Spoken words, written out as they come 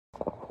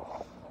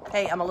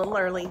Hey, I'm a little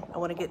early. I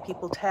want to get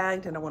people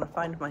tagged and I want to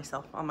find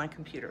myself on my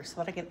computer so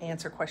that I can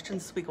answer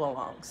questions as we go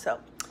along. So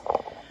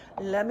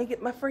let me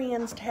get my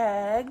friends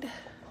tagged.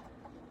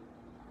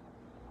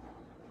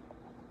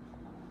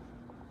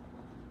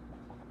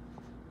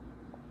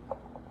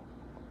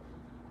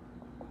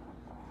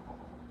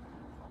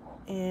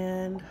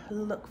 And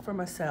look for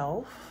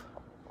myself.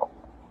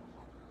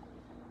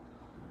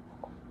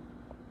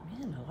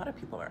 Man, a lot of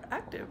people are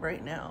active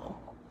right now.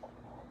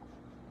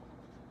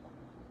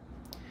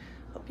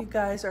 Hope you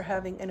guys are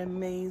having an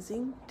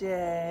amazing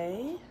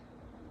day.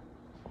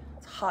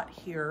 It's hot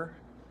here.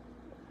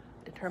 I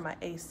had to turn my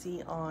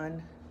AC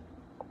on.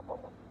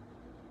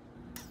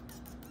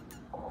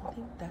 I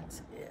think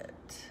that's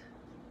it.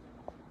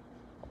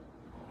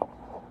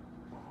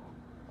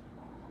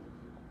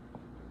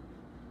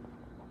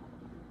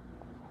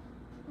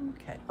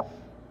 Okay,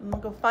 I'm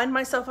gonna go find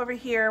myself over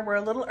here. We're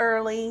a little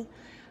early.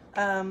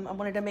 I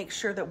wanted to make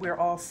sure that we're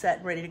all set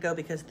and ready to go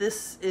because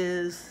this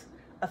is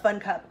a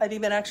fun cup. I've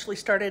even actually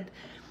started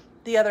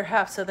the other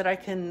half so that I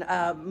can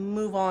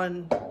move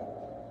on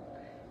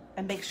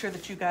and make sure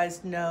that you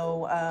guys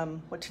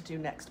know what to do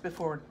next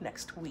before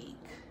next week.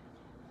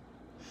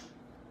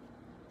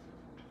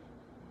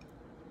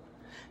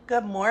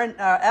 Good morning,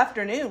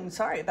 afternoon.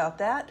 Sorry about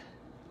that.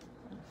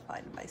 I'm gonna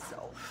find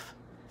myself.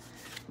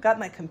 Got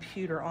my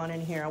computer on in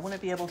here. I want to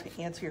be able to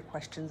answer your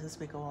questions as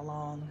we go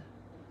along.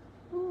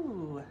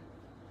 Ooh,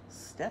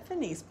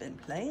 Stephanie's been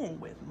playing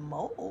with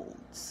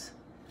molds.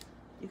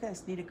 You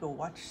guys need to go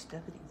watch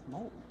Stephanie's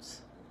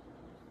molds.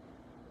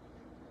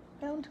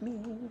 Found me.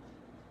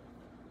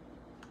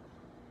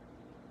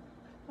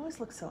 I always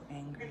look so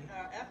angry.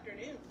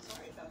 Afternoon.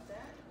 Sorry about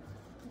that.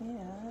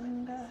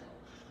 And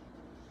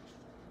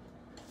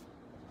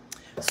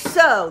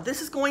so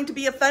this is going to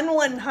be a fun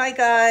one. Hi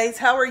guys,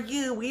 how are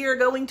you? We are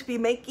going to be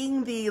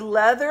making the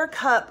leather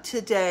cup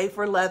today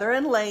for leather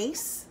and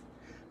lace.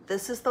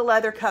 This is the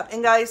leather cup.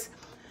 And guys,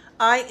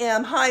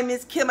 hi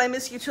Ms. Kim, I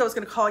miss you too. I was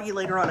gonna call you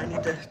later on. I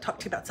need to talk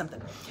to you about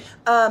something.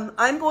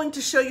 I'm going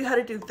to show you how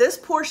to do this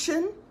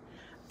portion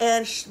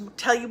and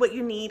tell you what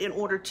you need in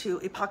order to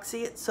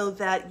epoxy it so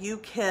that you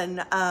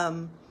can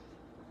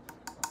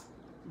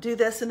do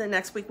this, and the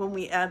next week when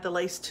we add the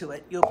lace to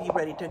it, you'll be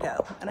ready to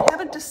go. And I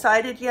haven't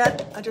decided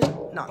yet, I just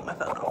knocked my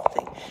phone off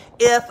the thing,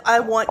 if I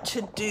want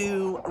to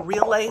do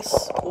real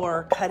lace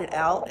or cut it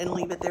out and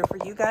leave it there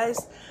for you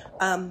guys.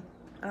 I don't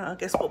know, I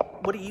guess,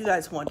 what do you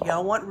guys want? Do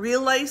y'all want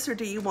real lace or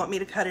do you want me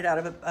to cut it out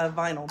of a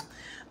vinyl?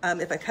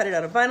 If I cut it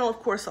out of vinyl, of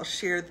course, I'll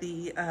share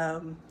the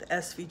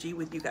SVG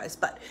with you guys.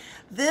 But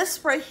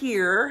this right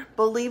here,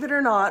 believe it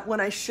or not, when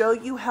I show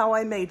you how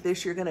I made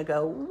this, you're gonna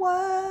go,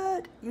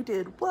 what? You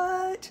did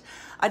what?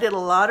 I did a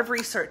lot of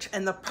research,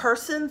 and the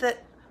person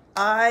that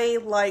I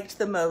liked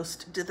the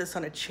most did this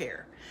on a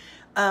chair.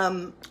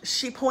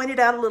 She pointed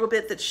out a little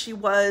bit that she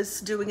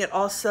was doing it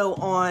also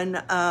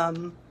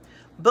on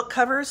book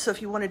covers. So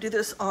if you wanna do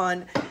this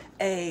on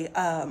a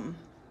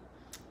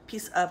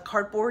piece of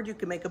cardboard, you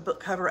can make a book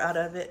cover out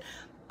of it,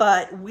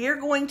 but we're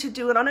going to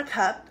do it on a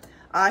cup.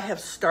 I have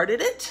started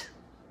it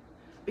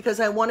because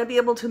I want to be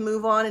able to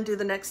move on and do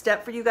the next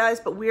step for you guys,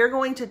 but we're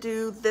going to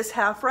do this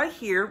half right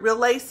here. Real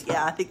lace,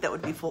 yeah, I think that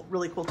would be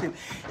really cool too.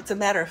 It's a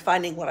matter of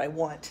finding what I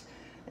want.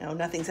 You know,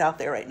 nothing's out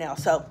there right now.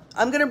 So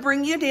I'm going to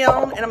bring you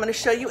down and I'm going to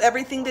show you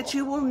everything that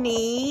you will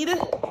need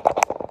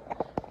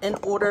in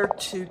order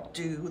to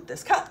do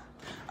this cup.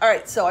 All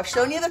right, so I've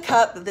shown you the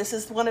cup. This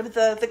is one of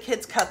the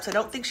kids' cups. I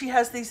don't think she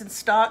has these in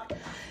stock.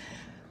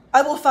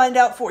 I will find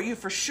out for you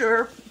for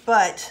sure,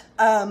 but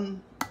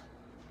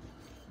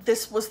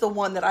this was the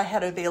one that I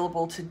had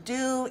available to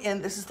do,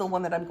 and this is the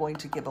one that I'm going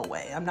to give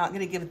away. I'm not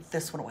going to give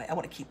this one away. I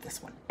want to keep this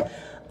one.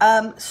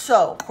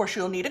 So, of course,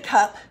 you'll need a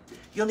cup.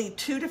 You'll need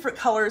 2 different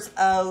colors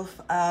of,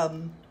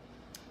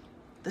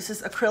 this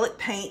is acrylic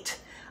paint.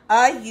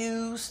 I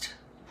used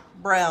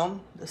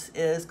brown. This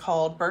is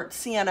called Burnt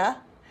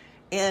Sienna.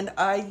 And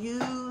I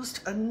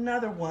used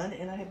another one,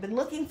 and I have been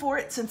looking for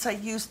it since I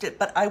used it,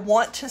 but I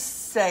want to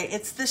say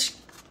it's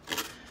this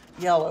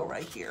yellow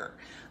right here.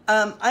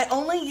 I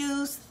only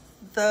use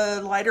the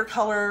lighter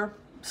color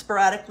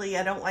sporadically.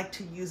 I don't like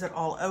to use it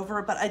all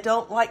over, but I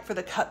don't like for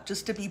the cup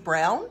just to be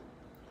brown.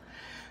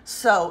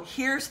 So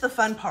here's the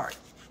fun part.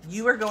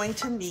 You are going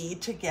to need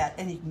to get,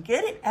 and you can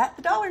get it at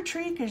the Dollar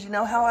Tree because you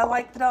know how I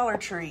like the Dollar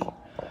Tree,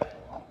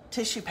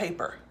 tissue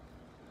paper.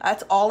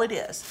 That's all it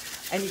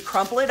is. And you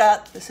crumple it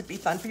up. This would be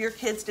fun for your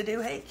kids to do.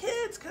 Hey,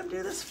 kids, come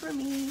do this for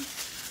me.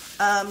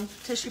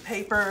 Tissue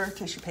paper,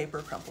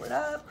 crumple it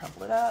up,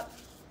 crumple it up.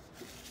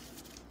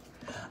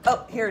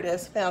 Oh, here it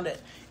is, found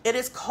it. It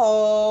is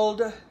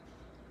called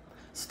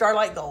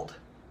Starlight Gold.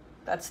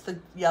 That's the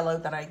yellow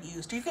that I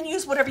used. You can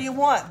use whatever you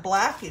want,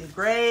 black and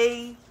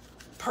gray,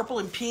 purple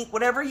and pink,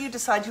 whatever you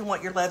decide you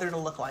want your leather to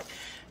look like.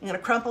 You're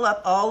gonna crumple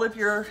up all of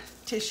your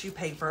tissue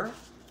paper.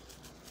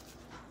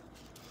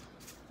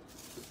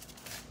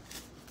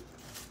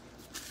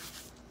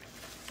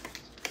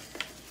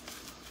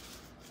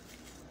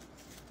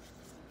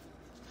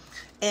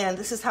 And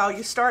this is how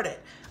you start it.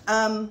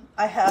 I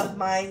have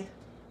my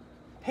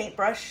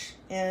paintbrush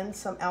and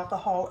some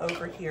alcohol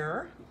over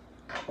here.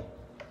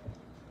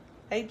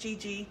 Hey,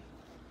 Gigi.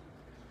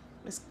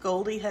 Miss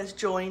Goldie has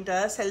joined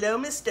us. Hello,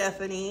 Miss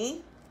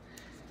Stephanie.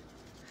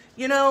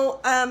 You know,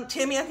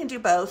 Tammy, I can do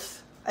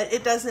both.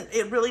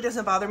 It really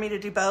doesn't bother me to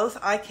do both.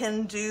 I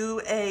can do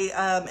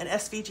an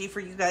SVG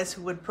for you guys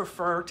who would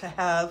prefer to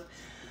have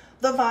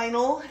the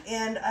vinyl,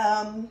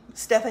 and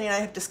Stephanie and I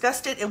have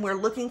discussed it, and we're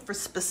looking for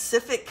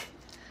specific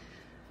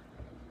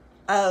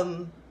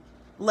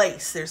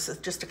lace. There's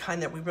just a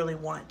kind that we really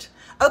want.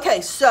 Okay,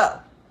 so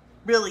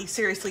really,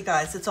 seriously,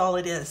 guys, that's all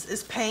it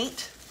is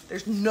paint.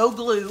 There's no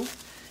glue.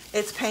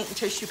 It's paint and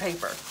tissue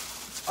paper.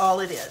 That's all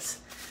it is.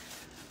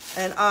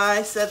 And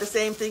I said the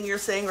same thing you're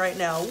saying right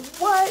now.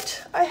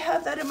 What? I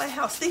have that in my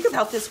house. Think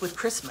about this with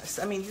Christmas.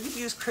 I mean, you could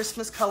use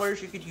Christmas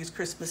colors. You could use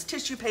Christmas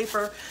tissue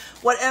paper,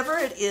 whatever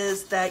it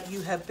is that you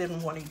have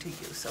been wanting to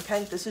use,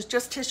 okay? This is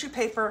just tissue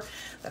paper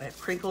that I've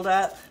crinkled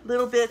up,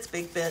 little bits,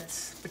 big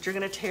bits, but you're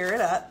gonna tear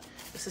it up.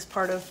 This is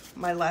part of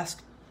my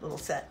last little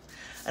set.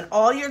 And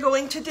all you're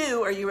going to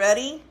do, are you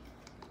ready?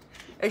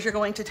 Is you're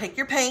going to take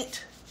your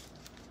paint,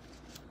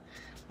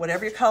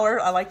 whatever your color,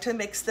 I like to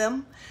mix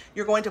them.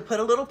 You're going to put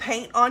a little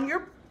paint on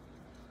your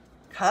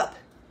cup,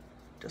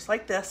 just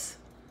like this.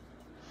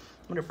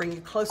 I'm gonna bring you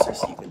closer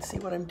so you can see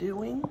what I'm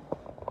doing.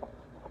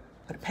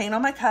 Put a paint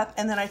on my cup,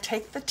 and then I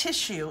take the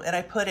tissue and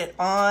I put it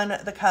on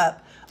the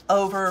cup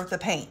over the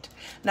paint.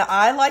 Now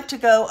I like to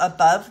go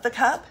above the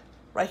cup.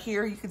 Right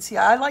here, you can see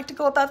I like to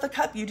go above the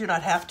cup. You do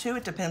not have to.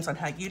 It depends on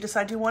how you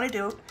decide you want to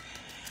do it.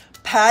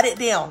 Pat it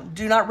down.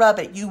 Do not rub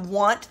it. You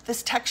want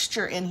this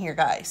texture in here,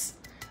 guys.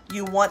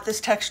 You want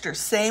this texture.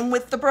 Same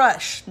with the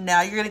brush.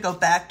 Now you're going to go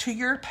back to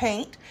your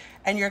paint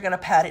and you're going to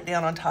pat it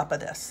down on top of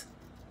this.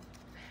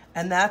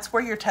 And that's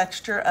where your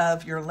texture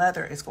of your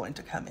leather is going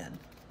to come in.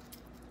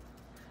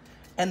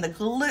 And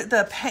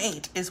the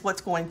paint is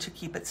what's going to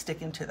keep it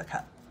sticking to the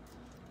cup.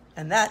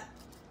 And that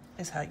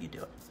is how you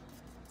do it.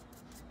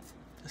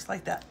 Just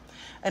like that.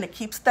 And it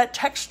keeps that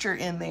texture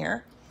in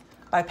there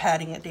by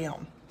patting it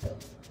down.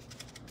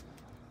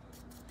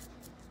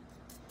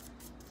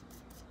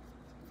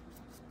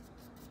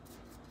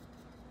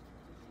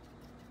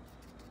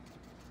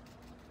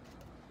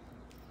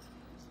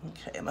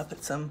 Okay, I'm gonna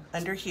put some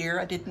under here.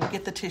 I didn't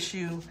get the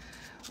tissue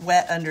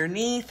wet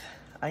underneath.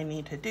 I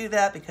need to do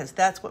that because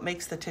that's what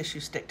makes the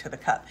tissue stick to the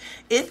cup.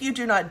 If you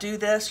do not do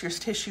this, your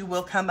tissue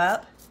will come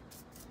up.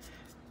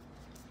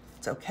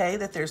 It's okay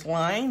that there's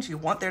lines. You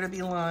want there to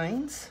be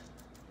lines.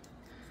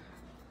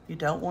 You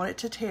don't want it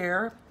to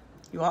tear.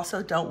 You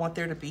also don't want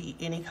there to be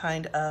any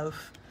kind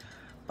of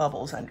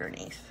bubbles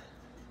underneath.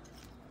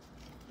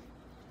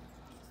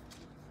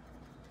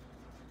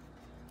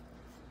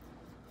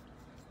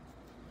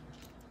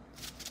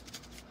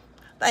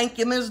 Thank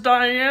you, Ms.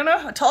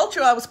 Diana. I told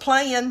you I was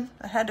playing.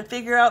 I had to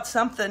figure out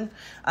something.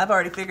 I've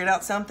already figured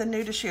out something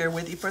new to share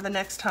with you for the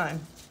next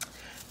time.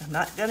 I'm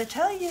not gonna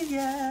tell you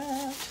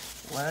yet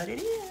what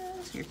it is.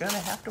 You're gonna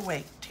have to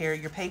wait. Tear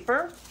your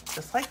paper,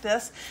 just like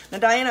this. Now,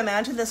 Diana,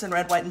 imagine this in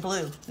red, white, and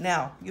blue.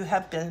 Now, you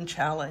have been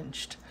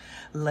challenged.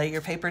 Lay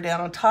your paper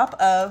down on top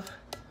of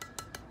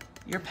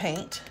your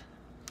paint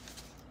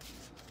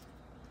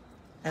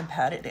and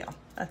pat it down.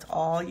 That's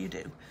all you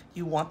do.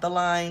 You want the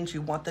lines,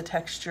 you want the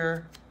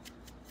texture.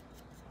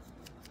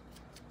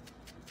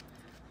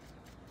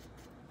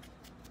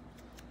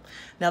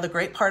 Now, the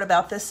great part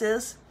about this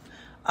is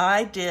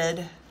I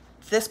did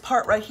this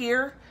part right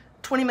here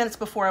 20 minutes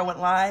before I went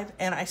live,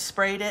 and I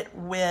sprayed it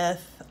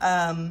with,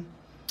 I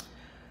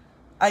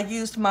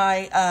used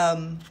my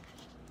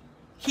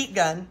heat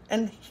gun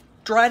and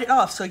dried it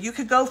off. So you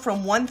could go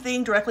from one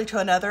thing directly to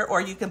another,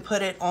 or you can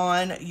put it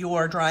on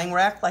your drying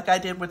rack like I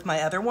did with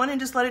my other one and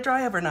just let it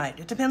dry overnight.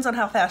 It depends on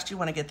how fast you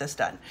want to get this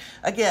done.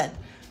 Again,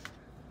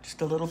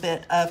 just a little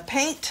bit of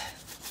paint.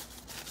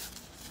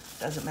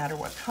 Doesn't matter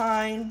what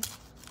kind.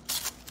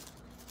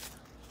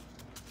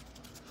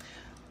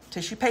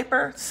 Tissue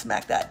paper,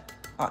 smack that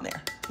on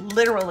there.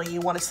 Literally,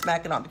 you want to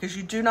smack it on because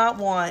you do not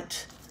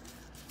want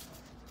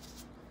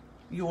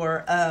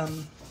your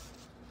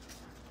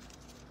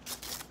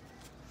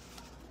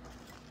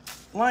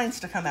lines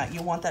to come out.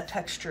 You want that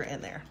texture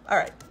in there. All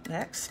right,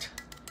 next,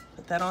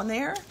 put that on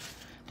there.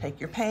 Take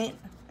your paint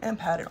and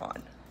pat it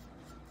on.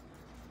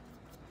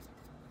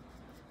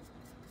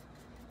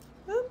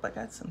 Oop, I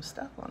got some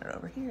stuff on it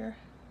over here.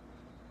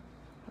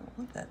 I don't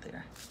want that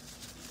there.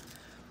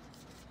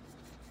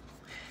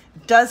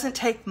 Doesn't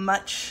take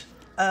much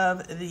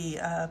of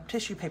the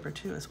tissue paper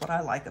too, is what I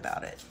like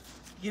about it.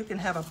 You can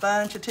have a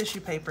bunch of tissue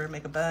paper and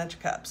make a bunch of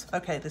cups.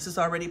 Okay, this is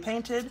already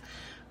painted.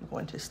 I'm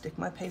going to stick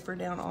my paper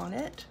down on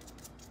it.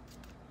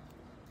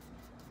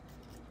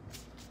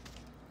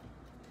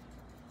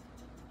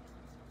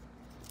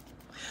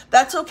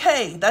 That's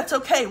okay, that's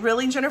okay.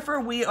 Really, Jennifer,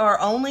 we are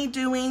only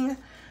doing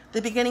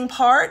the beginning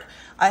part.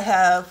 I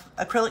have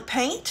acrylic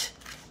paint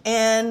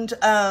and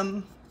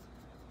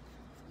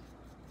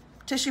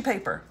tissue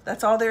paper.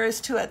 That's all there is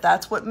to it.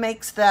 That's what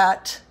makes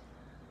that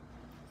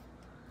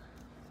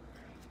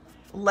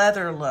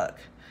leather look.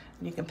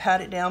 You can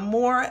pat it down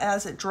more.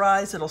 As it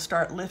dries, it'll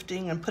start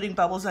lifting and putting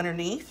bubbles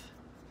underneath.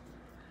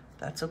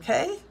 That's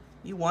okay.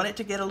 You want it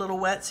to get a little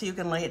wet so you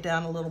can lay it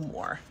down a little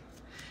more.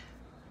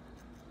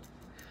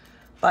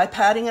 By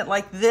patting it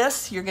like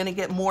this, you're gonna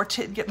get more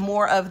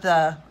of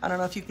the, I don't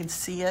know if you can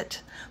see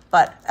it,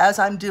 but as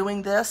I'm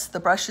doing this, the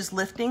brush is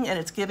lifting and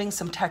it's giving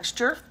some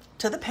texture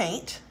to the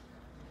paint.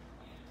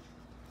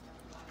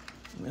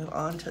 Move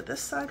on to this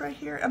side right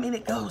here. I mean,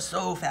 it goes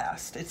so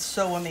fast. It's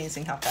so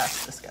amazing how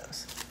fast this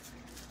goes.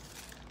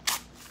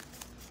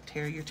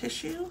 Tear your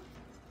tissue,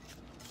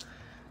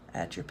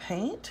 add your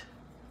paint.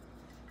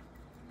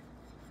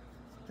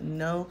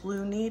 No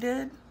glue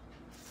needed.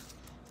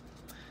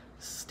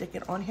 Stick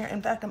it on here. In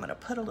fact, I'm going to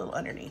put a little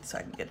underneath so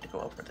I can get it to go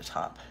over the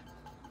top.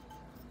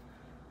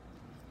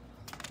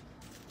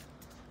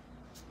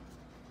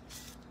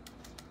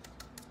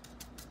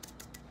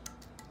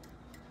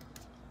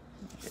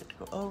 Get it to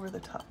go over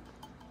the top.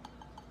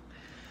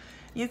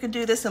 You can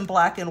do this in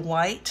black and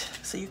white,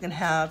 so you can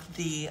have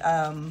the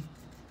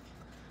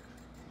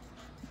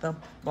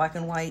black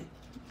and white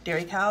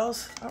dairy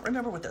cows. I don't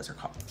remember what those are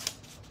called.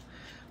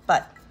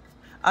 But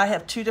I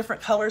have two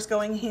different colors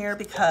going here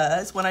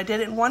because when I did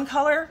it in one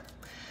color,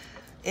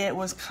 it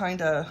was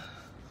kind of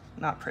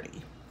not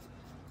pretty,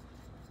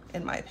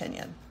 in my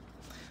opinion.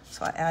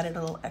 So I added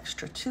a little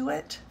extra to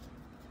it.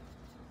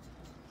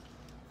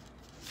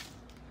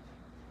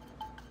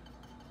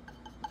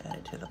 Add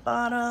it to the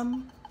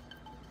bottom.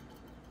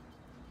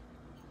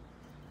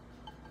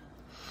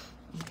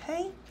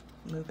 Okay,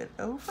 move it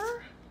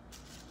over.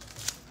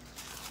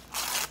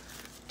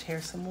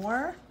 Tear some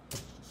more.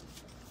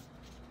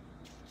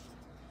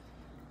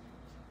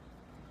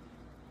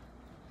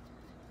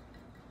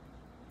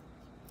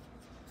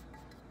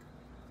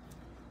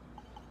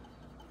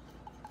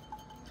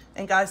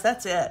 And guys,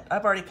 that's it.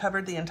 I've already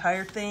covered the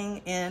entire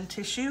thing in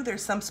tissue.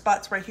 There's some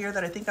spots right here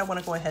that I think I want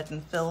to go ahead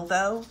and fill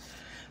though,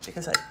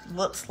 because it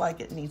looks like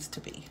it needs to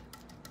be.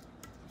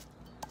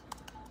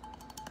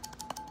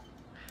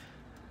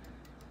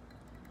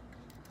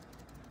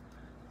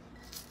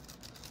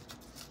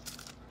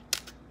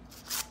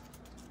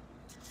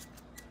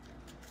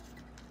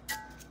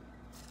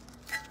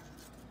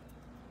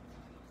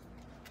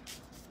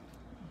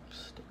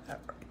 Stick that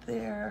right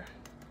there.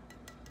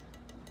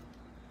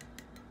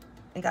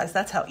 And guys,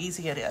 that's how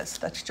easy it is.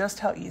 That's just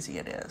how easy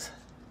it is.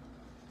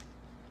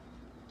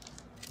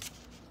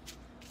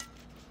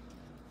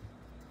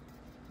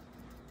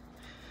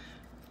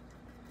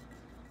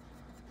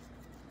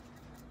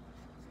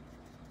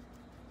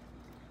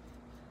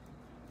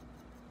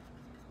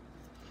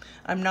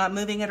 I'm not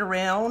moving it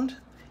around.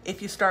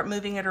 If you start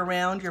moving it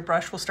around, your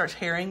brush will start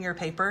tearing your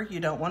paper.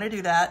 You don't want to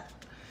do that.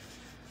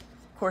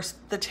 Of course,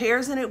 the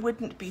tears in it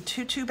wouldn't be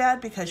too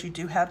bad because you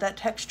do have that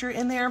texture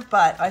in there,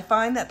 but I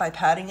find that by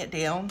patting it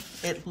down,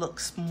 it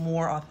looks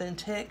more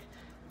authentic.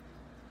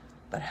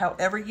 But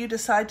however you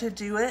decide to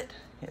do it,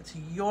 it's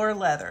your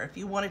leather. If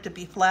you want it to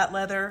be flat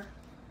leather,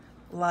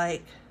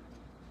 like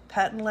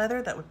patent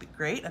leather, that would be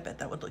great. I bet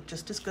that would look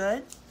just as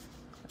good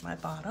at my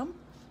bottom.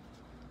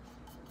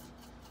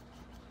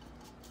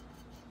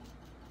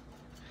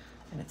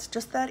 And it's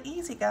just that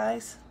easy,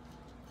 guys.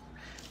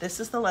 This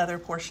is the leather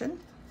portion.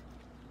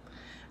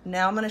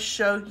 Now I'm going to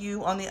show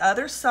you on the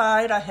other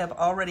side.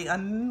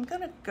 I'm going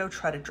to go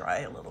try to dry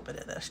a little bit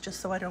of this just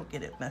so I don't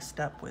get it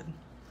messed up with. I'm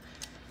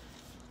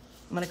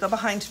going to go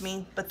behind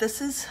me, but this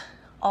is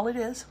all it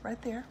is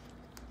right there.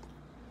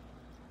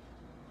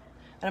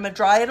 And I'm going to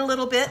dry it a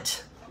little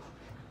bit.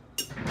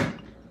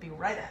 Be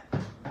right back.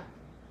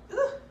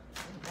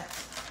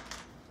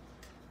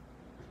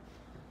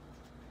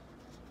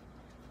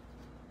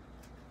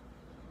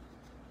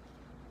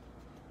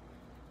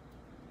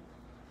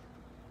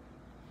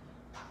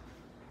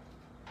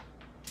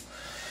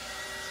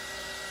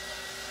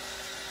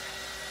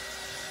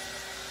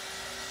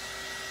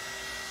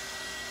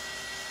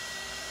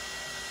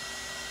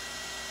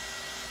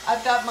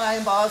 I've got my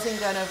embossing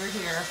gun over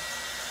here.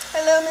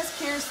 Hello, Miss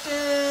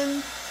Kirsten.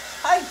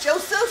 Hi,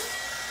 Joseph.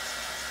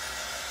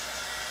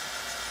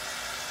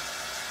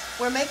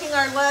 We're making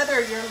our leather.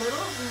 You're a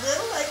little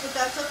late, but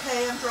that's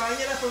okay. I'm drying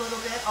it up a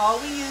little bit.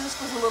 All we used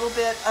was a little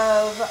bit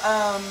of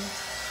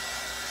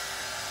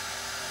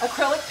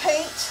acrylic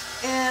paint,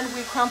 and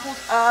we crumpled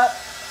up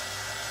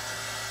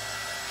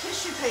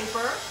tissue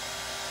paper.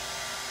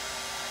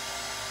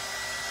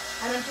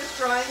 And I'm just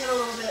drying it a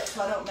little bit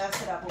so I don't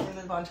mess it up. We'll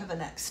move on to the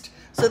next.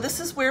 So this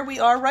is where we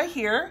are right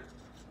here.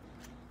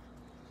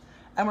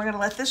 And we're gonna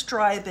let this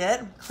dry a bit,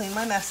 clean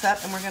my mess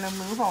up, and we're gonna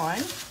move on.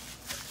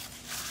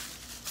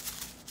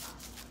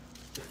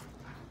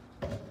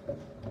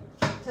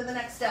 To the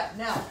next step.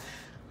 Now,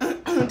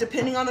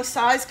 depending on the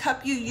size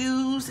cup you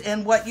use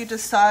and what you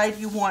decide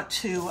you want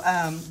to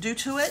do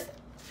to it,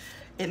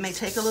 it may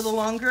take a little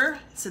longer.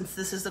 Since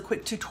this is a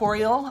quick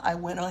tutorial, I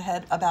went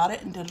ahead about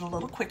it and did it a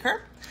little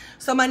quicker.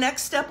 So my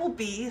next step will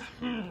be,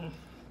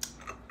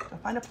 I'll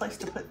find a place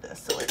to put this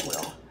so it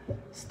will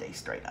stay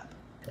straight up.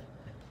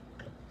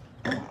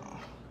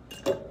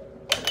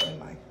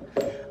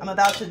 I'm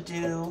about to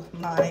do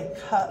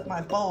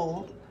my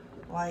bowl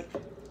like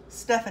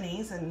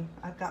Stephanie's, and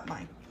I've got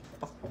my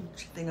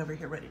thing over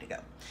here ready to go.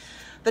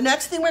 The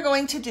next thing we're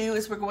going to do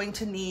is we're going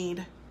to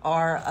need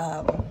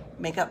our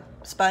makeup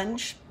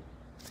sponge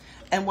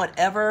and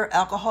whatever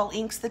alcohol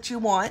inks that you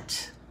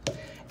want.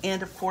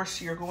 And of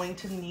course, you're going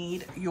to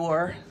need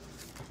your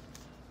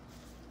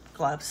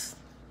gloves,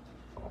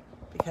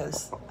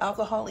 because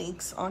alcohol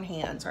inks on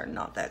hands are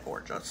not that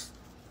gorgeous,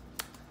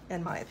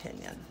 in my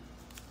opinion.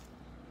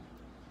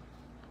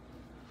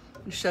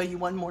 I'll show you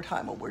one more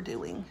time what we're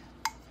doing.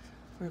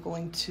 We're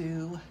going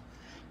to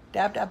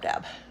dab, dab,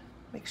 dab.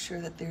 Make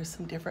sure that there's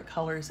some different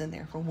colors in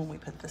there for when we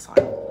put this on.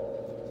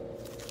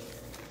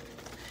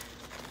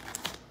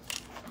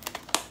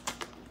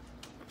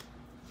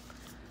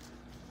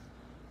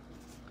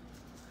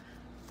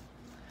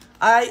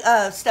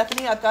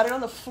 Stephanie, I've got it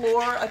on the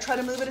floor. I tried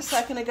to move it a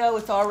second ago.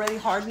 It's already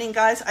hardening,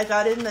 guys. I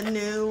got it in the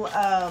new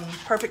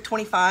Perfect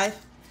 25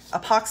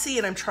 epoxy,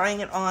 and I'm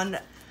trying it on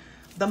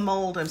the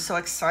mold. I'm so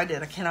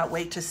excited. I cannot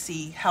wait to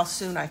see how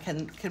soon I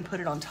can put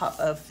it on top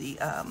of the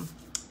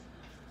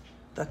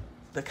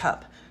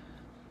cup.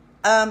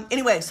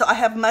 Anyway, so I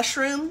have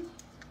mushroom,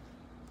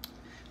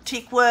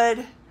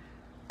 teakwood,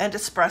 and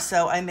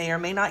espresso. I may or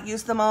may not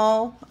use them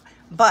all,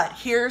 but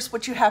here's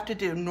what you have to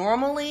do.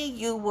 Normally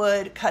you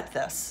would cut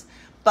this,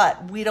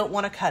 but we don't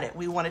want to cut it.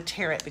 We want to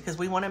tear it because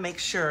we want to make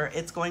sure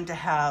it's going to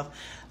have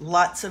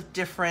lots of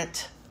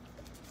different,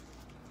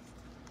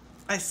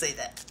 I say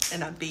that,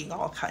 and I'm being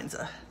all kinds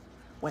of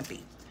wimpy.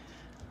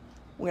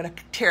 We're going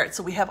to tear it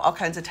so we have all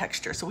kinds of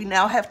texture. So we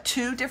now have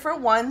 2 different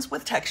ones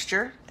with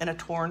texture and a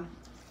torn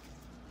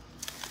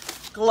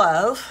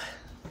glove.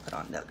 Put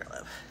on another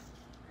glove.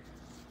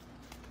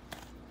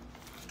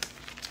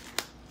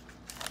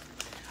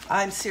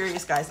 I'm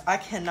serious, guys. I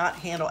cannot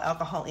handle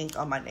alcohol ink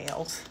on my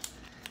nails.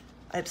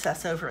 I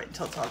obsess over it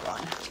until it's all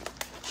gone.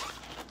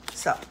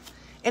 So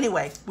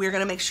anyway, we're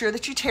going to make sure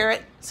that you tear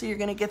it. So you're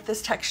going to get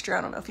this texture.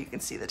 I don't know if you can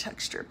see the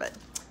texture, but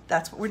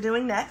that's what we're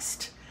doing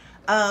next.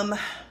 I'm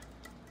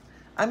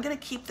going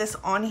to keep this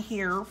on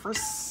here for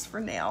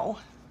now.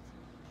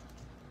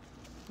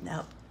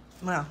 No,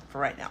 well, for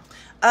right now.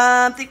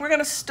 I think we're going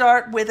to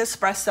start with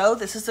espresso.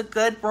 This is a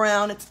good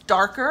brown. It's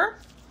darker.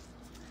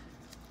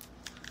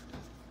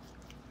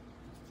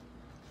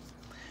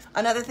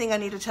 Another thing I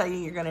need to tell you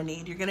you're going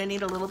to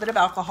need a little bit of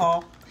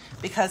alcohol,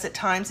 because at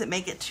times it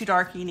may get too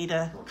dark. You need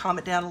to calm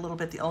it down a little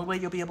bit. The only way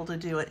you'll be able to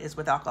do it is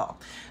with alcohol.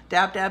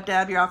 Dab, dab,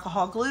 dab your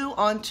alcohol glue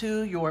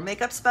onto your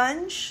makeup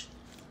sponge.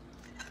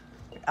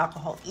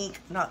 Alcohol ink,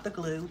 not the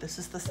glue. This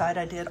is the side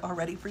I did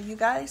already for you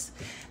guys.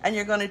 And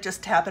you're going to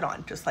just tap it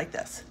on just like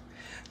this.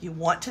 You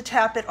want to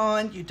tap it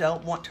on. You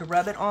don't want to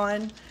rub it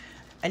on.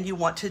 And you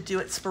want to do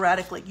it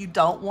sporadically. You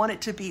don't want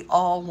it to be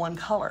all one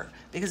color,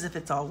 because if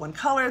it's all one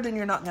color, then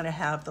you're not going to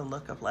have the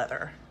look of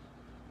leather.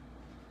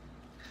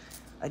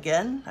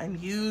 Again, I'm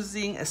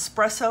using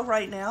espresso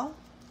right now.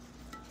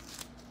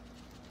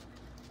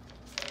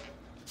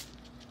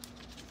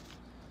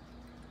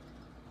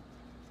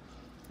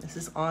 This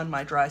is on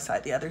my dry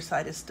side. The other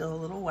side is still a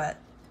little wet.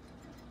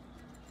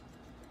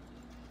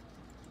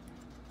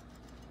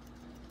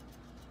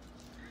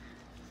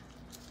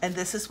 And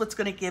this is what's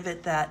going to give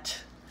it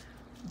that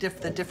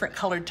the different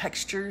colored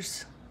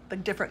textures, the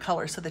different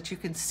colors, so that you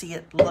can see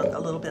it look a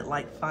little bit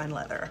like fine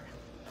leather.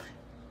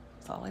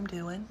 That's all I'm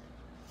doing.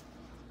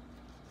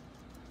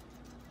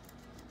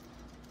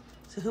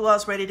 So who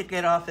else ready to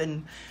get off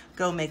and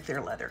go make their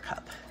leather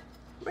cup?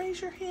 Raise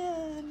your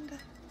hand.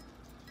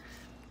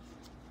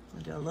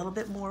 I'll do a little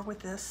bit more with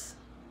this.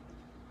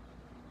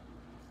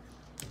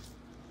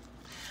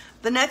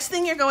 The next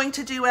thing you're going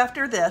to do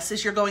after this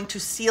is you're going to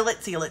seal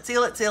it, seal it,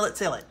 seal it, seal it,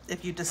 seal it.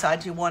 If you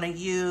decide you want to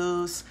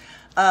use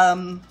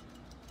Mod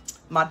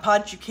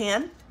Podge, you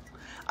can.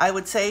 I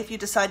would say if you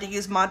decide to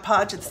use Mod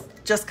Podge, it's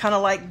just kind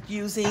of like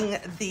using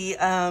the,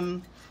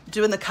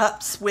 doing the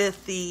cups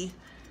with the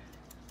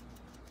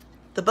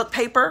book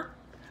paper.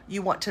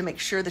 You want to make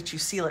sure that you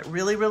seal it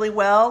really, really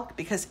well,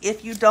 because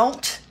if you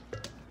don't,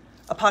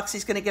 epoxy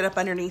is going to get up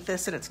underneath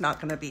this and it's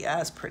not going to be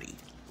as pretty.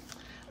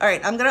 All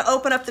right, I'm going to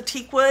open up the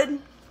teakwood.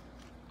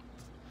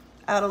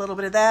 Add a little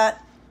bit of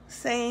that.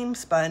 Same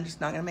sponge, it's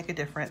not going to make a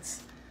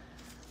difference.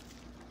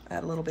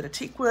 Add a little bit of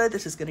teakwood.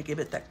 This is going to give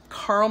it that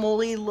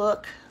caramely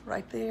look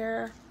right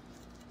there.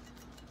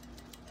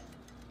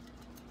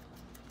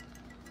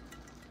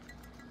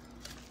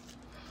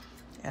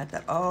 Add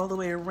that all the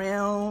way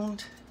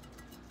around.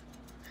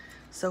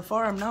 So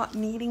far, I'm not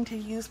needing to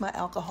use my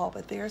alcohol,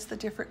 but there's the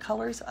different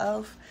colors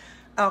of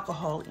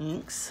alcohol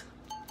inks.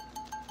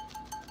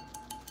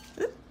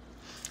 Oop.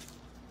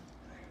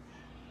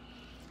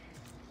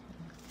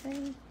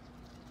 Okay.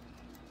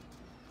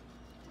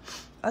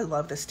 I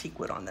love this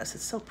teakwood on this.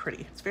 It's so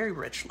pretty. It's very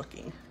rich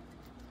looking.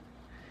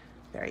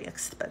 Very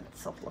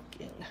expensive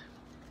looking.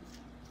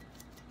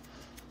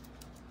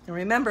 And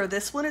remember,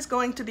 this one is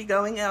going to be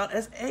going out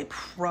as a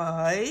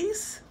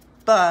prize,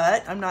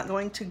 but I'm not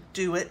going to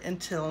do it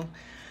until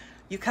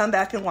you come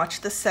back and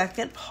watch the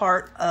second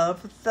part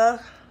of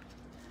the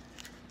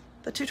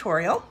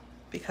tutorial,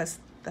 because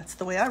that's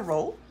the way I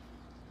roll.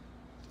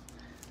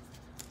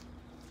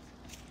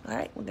 All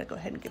right, we're gonna go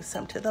ahead and give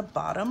some to the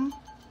bottom.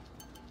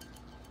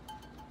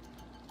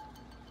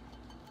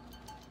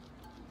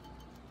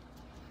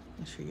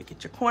 Make sure you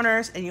get your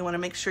corners, and you wanna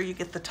make sure you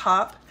get the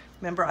top.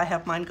 Remember, I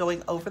have mine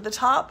going over the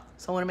top,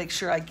 so I wanna make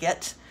sure I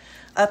get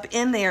up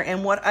in there.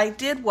 And what I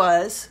did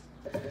was,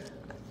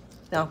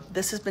 now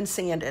this has been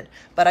sanded,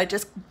 but I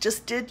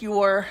just did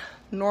your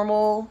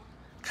normal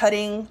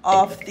cutting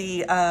off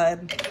the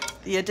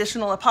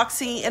additional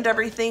epoxy and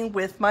everything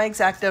with my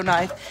X-Acto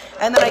knife.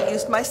 And then I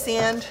used my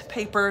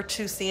sandpaper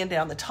to sand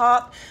down the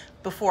top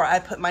before I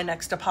put my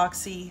next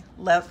epoxy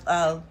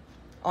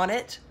on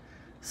it,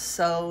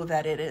 so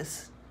that it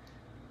is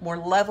more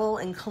level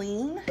and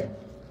clean.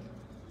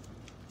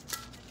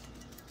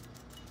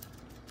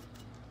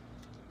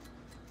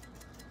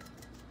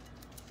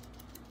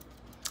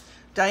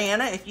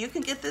 Diana, if you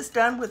can get this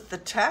done with the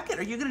tacket,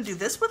 are you going to do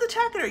this with the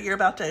tacket, or you're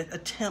about to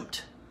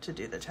attempt to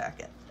do the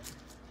tacket?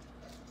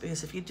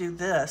 Because if you do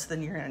this,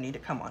 then you're going to need to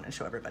come on and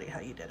show everybody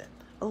how you did it.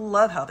 I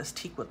love how this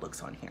teak wood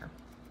looks on here.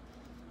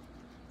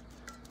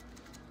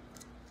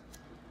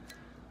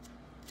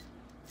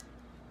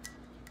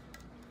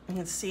 You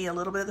can see a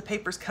little bit of the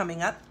paper's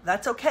coming up.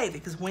 That's okay,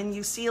 because when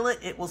you seal it,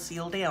 it will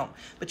seal down.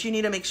 But you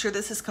need to make sure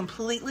this is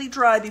completely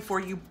dry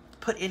before you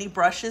put any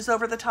brushes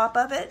over the top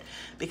of it,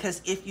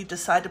 because if you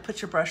decide to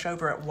put your brush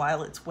over it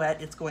while it's wet,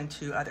 it's going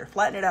to either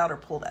flatten it out or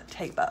pull that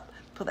tape up,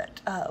 pull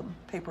that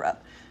paper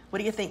up. What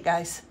do you think,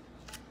 guys?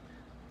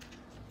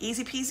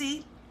 Easy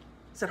peasy?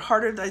 Is it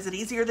harder? Is it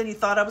easier than you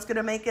thought I was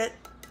gonna make it?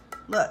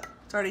 Look,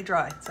 it's already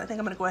dry. So I think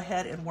I'm gonna go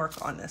ahead and work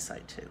on this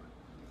side too.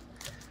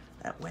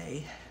 That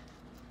way,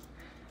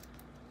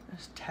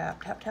 just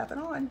tap, tap, tap it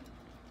on.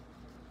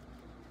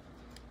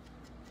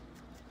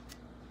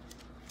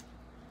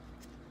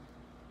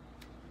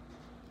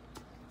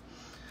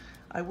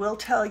 I will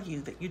tell you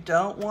that you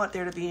don't want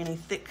there to be any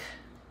thick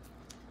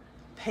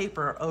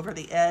paper over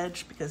the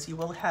edge, because you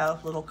will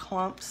have little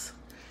clumps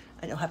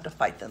and you'll have to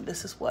fight them.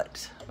 This is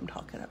what I'm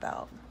talking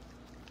about.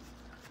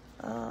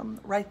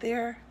 Right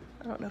there,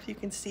 I don't know if you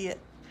can see it.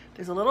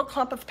 There's a little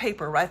clump of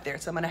paper right there,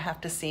 so I'm gonna have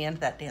to sand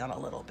that down a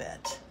little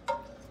bit.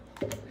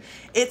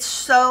 It's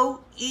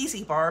so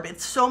easy, Barb.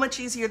 It's so much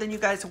easier than you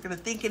guys were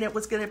thinking it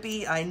was gonna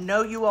be. I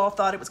know you all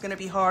thought it was gonna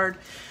be hard,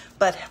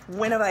 but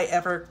when have I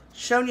ever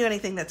shown you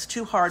anything that's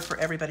too hard for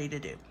everybody to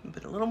do?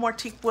 Put a little more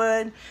teak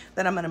wood,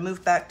 then I'm gonna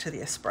move back to the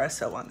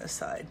espresso on this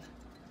side.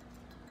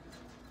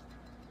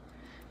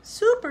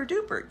 Super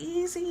duper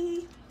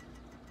easy.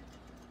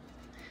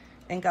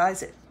 And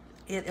guys, it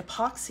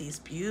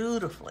epoxies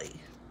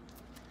beautifully,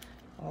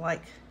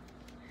 like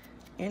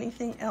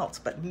anything else,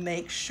 but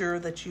make sure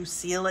that you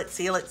seal it,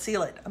 seal it,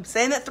 seal it. I'm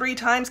saying that 3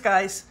 times,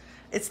 guys.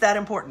 It's that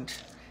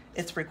important.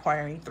 It's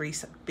requiring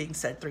being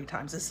said 3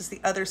 times. This is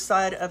the other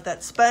side of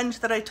that sponge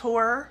that I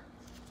tore.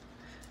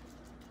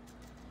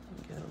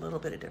 Get a little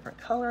bit of different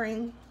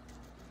coloring.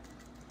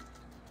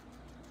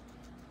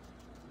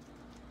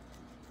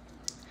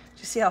 Do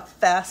you see how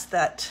fast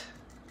that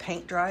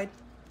paint dried?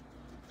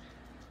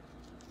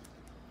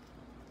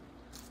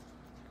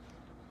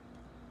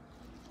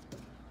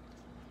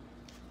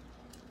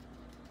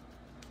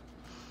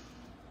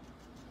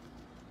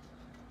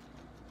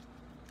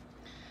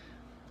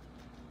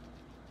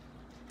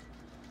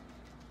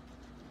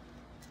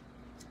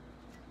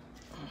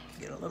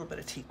 Get a little bit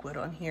of teak wood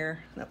on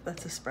here. Nope,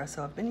 that's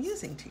espresso. I've been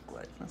using teak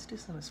wood. Let's do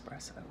some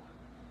espresso.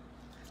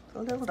 Go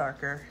a little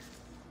darker.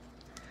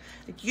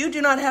 You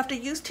do not have to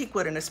use teak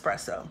wood in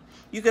espresso.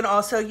 You can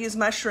also use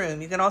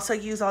mushroom. You can also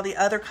use all the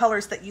other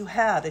colors that you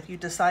have. If you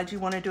decide you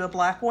want to do a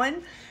black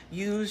one,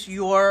 use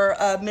your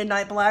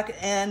midnight black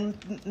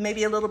and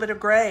maybe a little bit of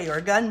gray or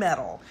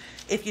gunmetal.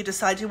 If you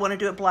decide you want to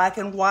do it black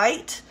and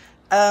white,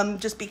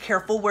 just be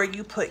careful where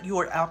you put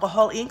your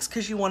alcohol inks,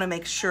 because you want to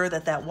make sure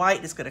that that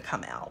white is going to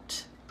come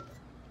out.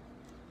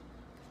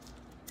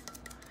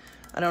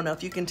 I don't know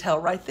if you can tell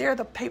right there,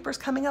 the paper's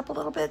coming up a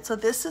little bit. So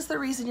this is the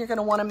reason you're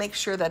gonna wanna make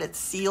sure that it's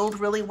sealed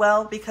really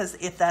well, because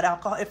if that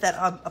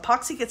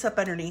epoxy gets up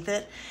underneath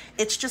it,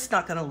 it's just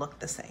not gonna look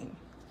the same.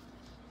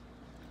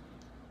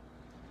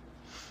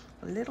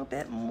 A little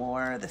bit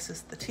more. This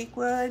is the teak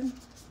wood.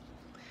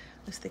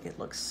 I just think it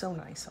looks so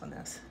nice on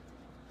this.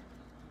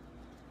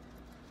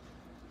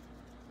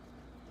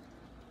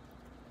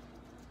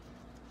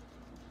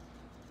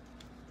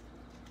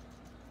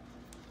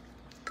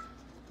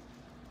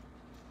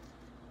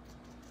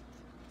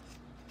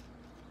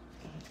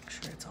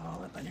 It's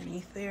all up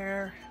underneath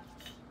there,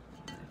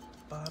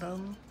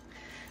 bottom,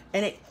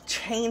 and it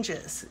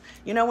changes.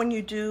 You know, when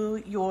you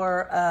do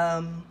your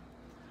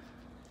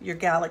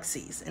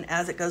galaxies, and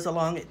as it goes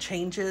along, it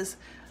changes.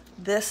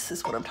 This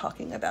is what I'm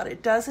talking about.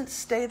 It doesn't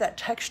stay that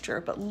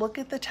texture, but look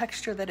at the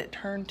texture that it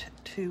turned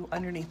to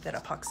underneath that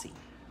epoxy.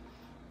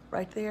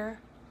 Right there.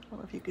 I don't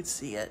know if you could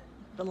see it.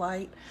 the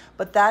light,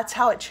 but that's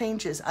how it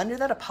changes. Under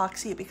that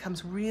epoxy, it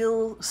becomes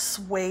real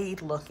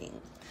suede looking.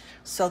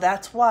 So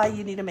that's why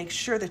you need to make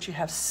sure that you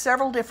have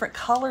several different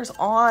colors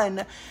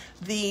on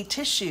the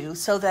tissue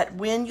so that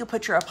when you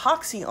put your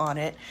epoxy on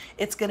it,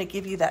 it's going to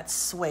give you that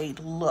suede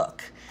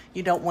look.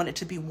 You don't want it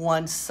to be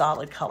one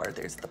solid color.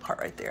 There's the part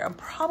right there. I'm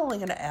probably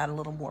going to add a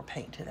little more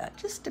paint to that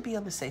just to be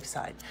on the safe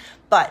side.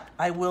 But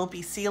I will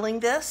be sealing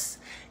this.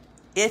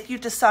 If you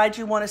decide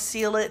you want to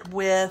seal it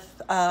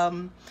with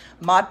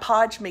Mod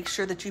Podge, make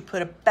sure that you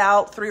put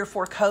about 3 or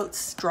 4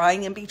 coats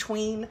drying in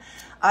between.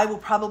 I will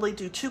probably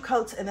do 2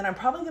 coats, and then I'm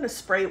probably going to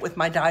spray it with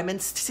my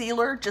diamond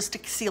sealer just to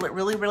seal it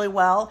really, really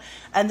well.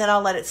 And then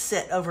I'll let it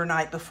sit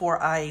overnight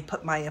before I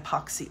put my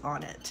epoxy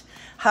on it.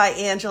 Hi,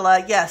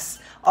 Angela. Yes,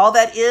 all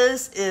that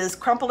is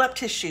crumpled up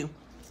tissue.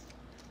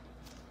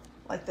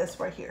 Like this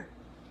right here.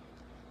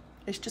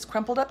 It's just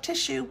crumpled up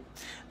tissue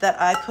that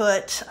I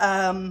put...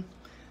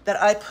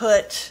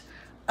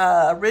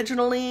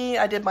 originally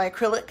I did my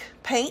acrylic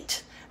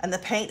paint, and the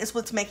paint is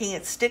what's making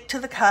it stick to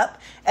the cup.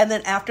 And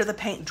then after the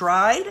paint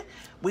dried,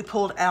 we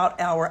pulled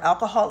out our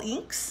alcohol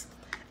inks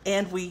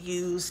and we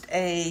used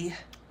a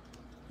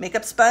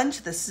makeup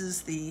sponge. This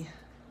is the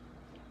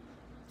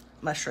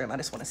mushroom. I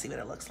just want to see what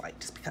it looks like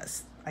just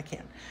because I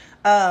can.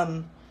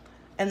 And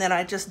then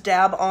I just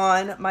dab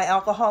on my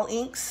alcohol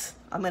inks.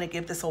 I'm going to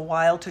give this a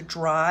while to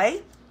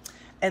dry,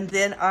 and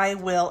then I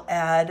will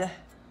add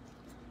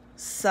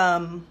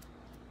some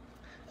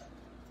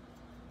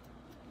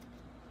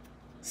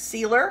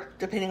sealer,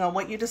 depending on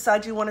what you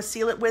decide you want to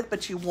seal it with,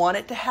 but you want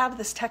it to have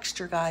this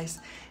texture, guys.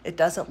 It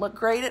doesn't look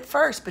great at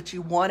first, but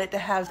you want it to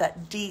have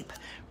that deep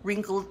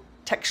wrinkled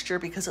texture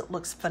because it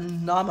looks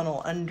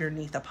phenomenal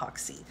underneath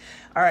epoxy.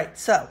 All right,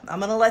 so I'm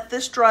going to let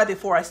this dry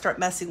before I start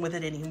messing with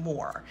it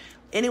anymore.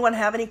 Anyone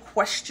have any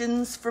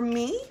questions for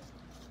me?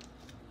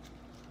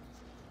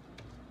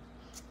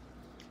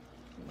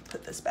 I'm going to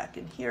put this back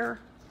in here,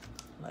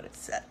 let it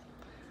set.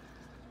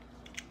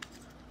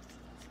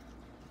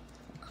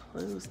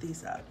 Close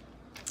these up.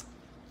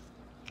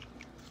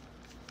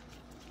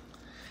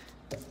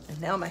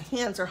 And now my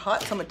hands are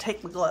hot, so I'm gonna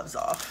take my gloves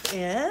off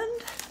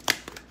and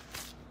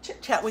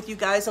chit chat with you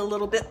guys a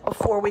little bit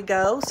before we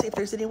go. See if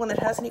there's anyone that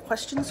has any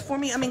questions for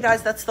me. I mean,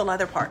 guys, that's the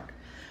leather part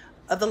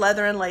of the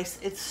leather and lace.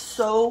 It's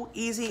so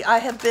easy. I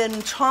have been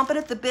chomping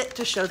at the bit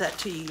to show that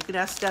to you. You can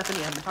ask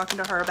Stephanie. I've been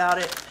talking to her about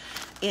it,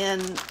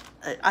 and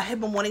I have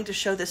been wanting to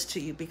show this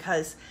to you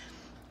because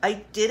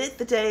I did it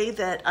the day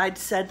that I'd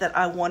said that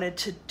I wanted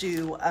to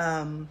do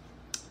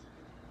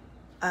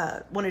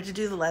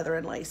the leather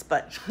and lace,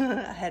 but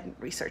I hadn't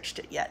researched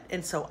it yet.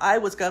 And so I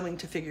was going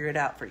to figure it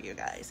out for you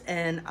guys.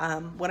 And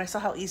when I saw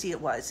how easy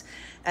it was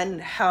and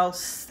how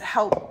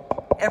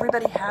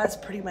everybody has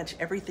pretty much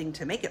everything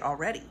to make it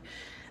already.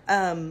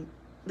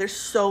 There's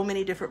so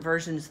many different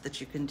versions that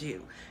you can do.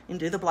 You can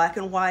do the black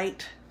and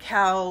white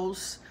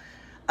cows.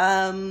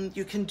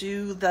 You can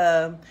do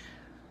the...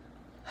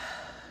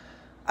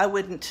 I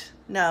wouldn't.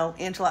 No,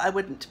 Angela, I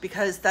wouldn't,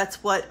 because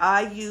that's what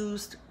I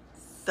used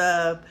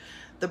the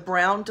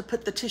brown to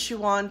put the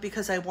tissue on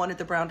because I wanted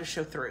the brown to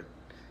show through.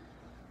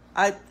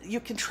 You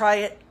can try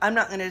it. I'm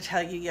not going to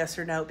tell you yes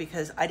or no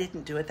because I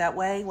didn't do it that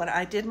way. When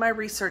I did my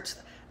research,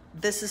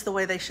 this is the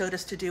way they showed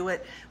us to do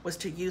it, was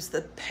to use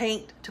the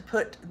paint to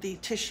put the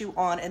tissue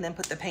on and then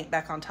put the paint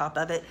back on top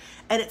of it.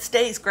 And it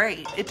stays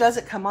great. It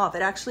doesn't come off.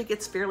 It actually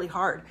gets fairly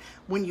hard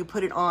when you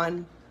put it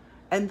on.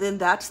 And then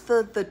that's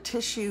the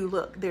tissue.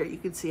 Look there, you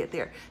can see it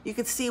there. You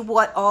can see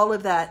what all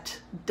of that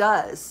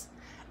does.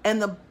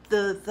 And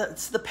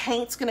the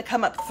paint's gonna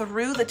come up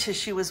through the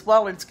tissue as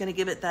well, and it's gonna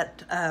give it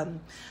that,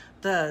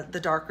 the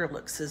darker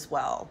looks as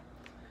well.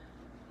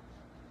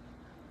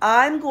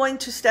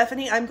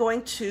 Stephanie, I'm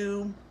going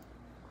to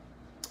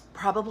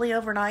probably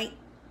overnight,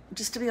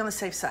 just to be on the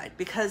safe side,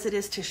 because it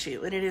is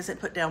tissue and it isn't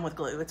put down with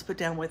glue. It's put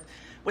down with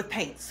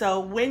paint.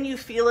 So when you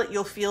feel it,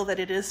 you'll feel that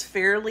it is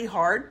fairly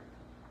hard.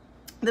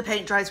 The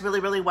paint dries really,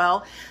 really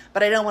well,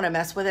 but I don't want to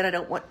mess with it. I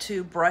don't want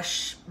to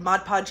brush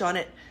Mod Podge on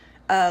it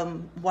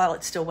while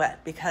it's still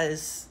wet,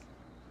 because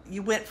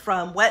you went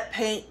from wet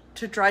paint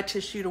to dry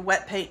tissue to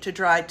wet paint to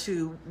dry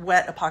to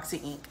wet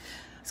epoxy ink.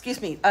 Excuse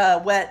me,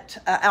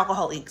 wet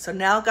alcohol ink. So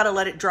now I've got to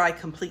let it dry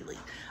completely.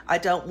 I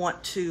don't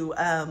want to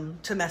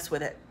mess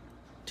with it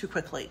too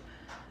quickly.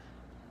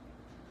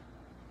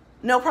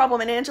 No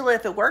problem. And Angela,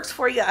 if it works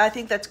for you, I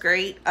think that's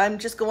great. I'm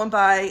just going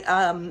by...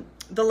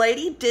 the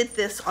lady did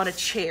this on a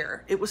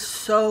chair. It was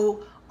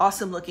so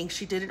awesome looking.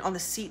 She did it on the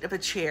seat of a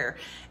chair,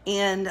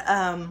 and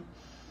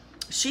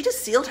she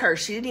just sealed her.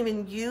 She didn't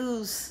even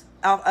use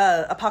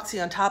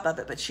epoxy on top of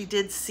it, but she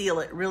did seal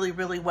it really,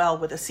 really well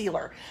with a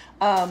sealer.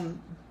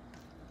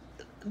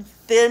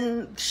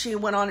 Then she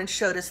went on and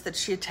showed us that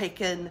she had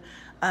taken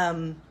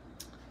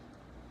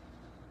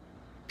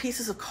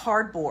pieces of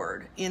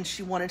cardboard, and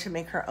she wanted to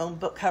make her own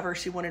book cover.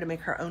 She wanted to make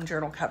her own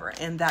journal cover,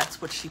 and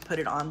that's what she put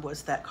it on,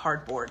 was that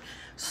cardboard.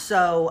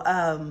 So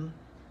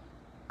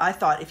I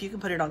thought, if you can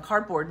put it on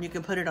cardboard and you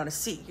can put it on a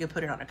seat, you can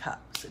put it on a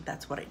cup. So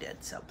that's what I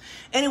did. So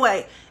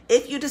anyway,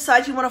 if you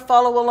decide you want to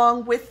follow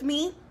along with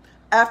me,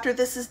 After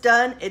this is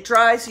done, it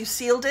dries, you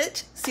sealed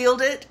it,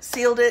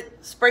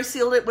 spray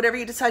sealed it, whatever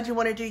you decide you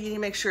want to do. You need to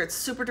make sure it's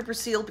super duper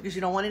sealed because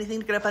you don't want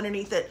anything to get up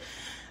underneath it.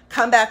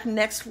 Come back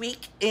next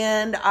week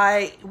and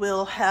I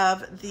will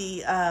have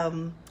the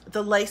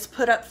lace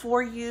put up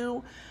for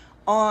you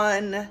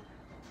in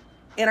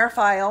our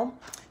file.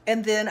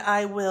 And then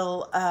I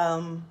will,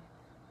 I've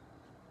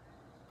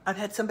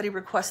had somebody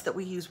request that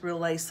we use real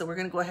lace, so we're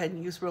going to go ahead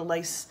and use real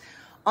lace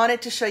on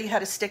it to show you how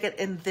to stick it,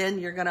 and then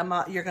you're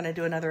gonna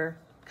do another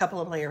couple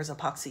of layers of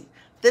epoxy.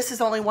 This is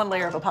only one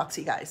layer of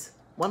epoxy, guys.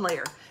 One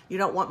layer. You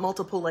don't want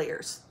multiple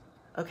layers,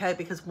 okay?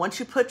 Because once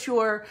you put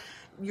your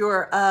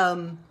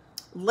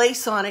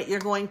lace on it, you're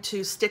going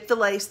to stick the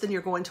lace, then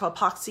you're going to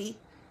epoxy,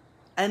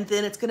 and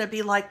then it's gonna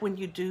be like when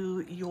you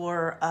do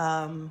your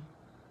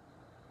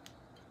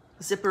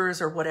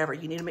zippers or whatever.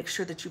 You need to make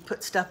sure that you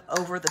put stuff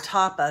over the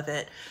top of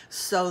it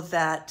so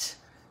that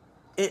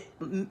it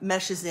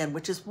meshes in,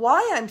 which is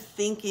why I'm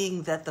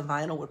thinking that the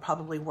vinyl would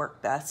probably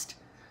work best.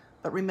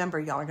 But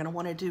remember, y'all are going to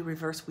want to do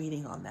reverse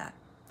weeding on that.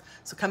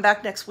 So come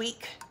back next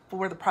week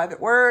for the private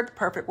word, the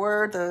perfect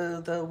word,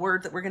 the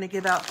word that we're going to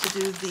give out to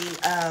do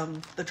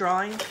the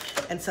drawing,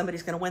 and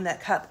somebody's going to win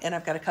that cup. And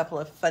I've got a couple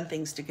of fun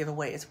things to give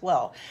away as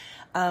well.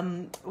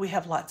 We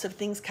have lots of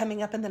things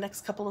coming up in the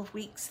next couple of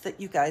weeks that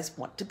you guys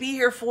want to be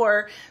here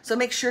for. So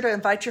make sure to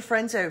invite your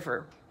friends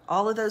over.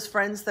 All of those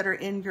friends that are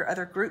in your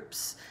other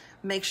groups,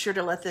 make sure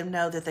to let them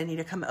know that they need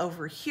to come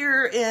over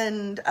here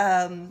and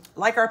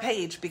like our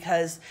page,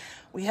 because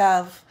we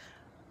have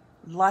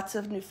lots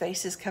of new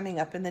faces coming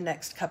up in the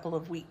next couple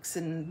of weeks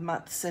and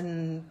months,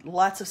 and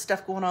lots of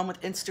stuff going on with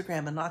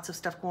Instagram, and lots of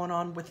stuff going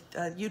on with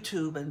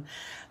YouTube, and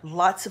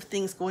lots of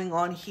things going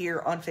on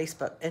here on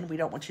Facebook, and we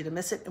don't want you to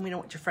miss it, and we don't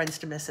want your friends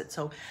to miss it.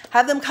 So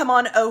have them come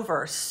on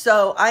over.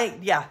 So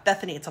yeah,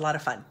 Bethany, it's a lot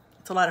of fun.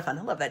 It's a lot of fun.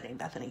 I love that name,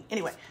 Bethany.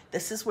 Anyway,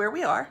 this is where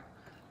we are,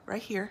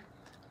 right here.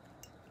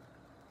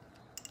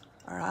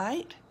 All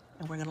right,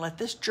 and we're gonna let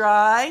this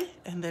dry,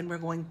 and then we're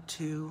going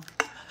to,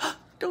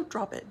 don't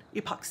drop it,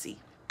 epoxy,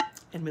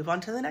 and move on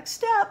to the next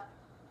step.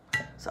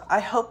 So I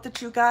hope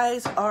that you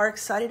guys are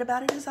excited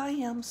about it as I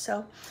am.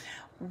 So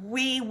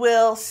we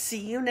will see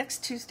you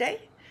next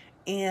Tuesday,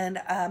 and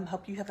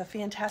hope you have a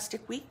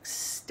fantastic week.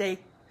 It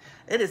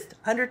is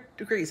 100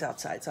 degrees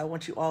outside, so I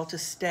want you all to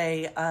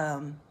stay,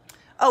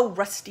 oh,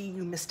 Rusty,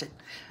 you missed it.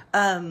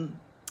 I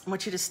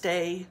want you to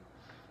stay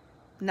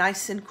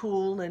nice and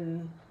cool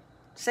and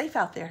safe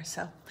out there.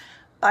 So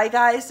bye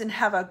guys, and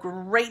have a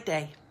great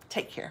day.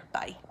 Take care.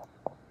 Bye.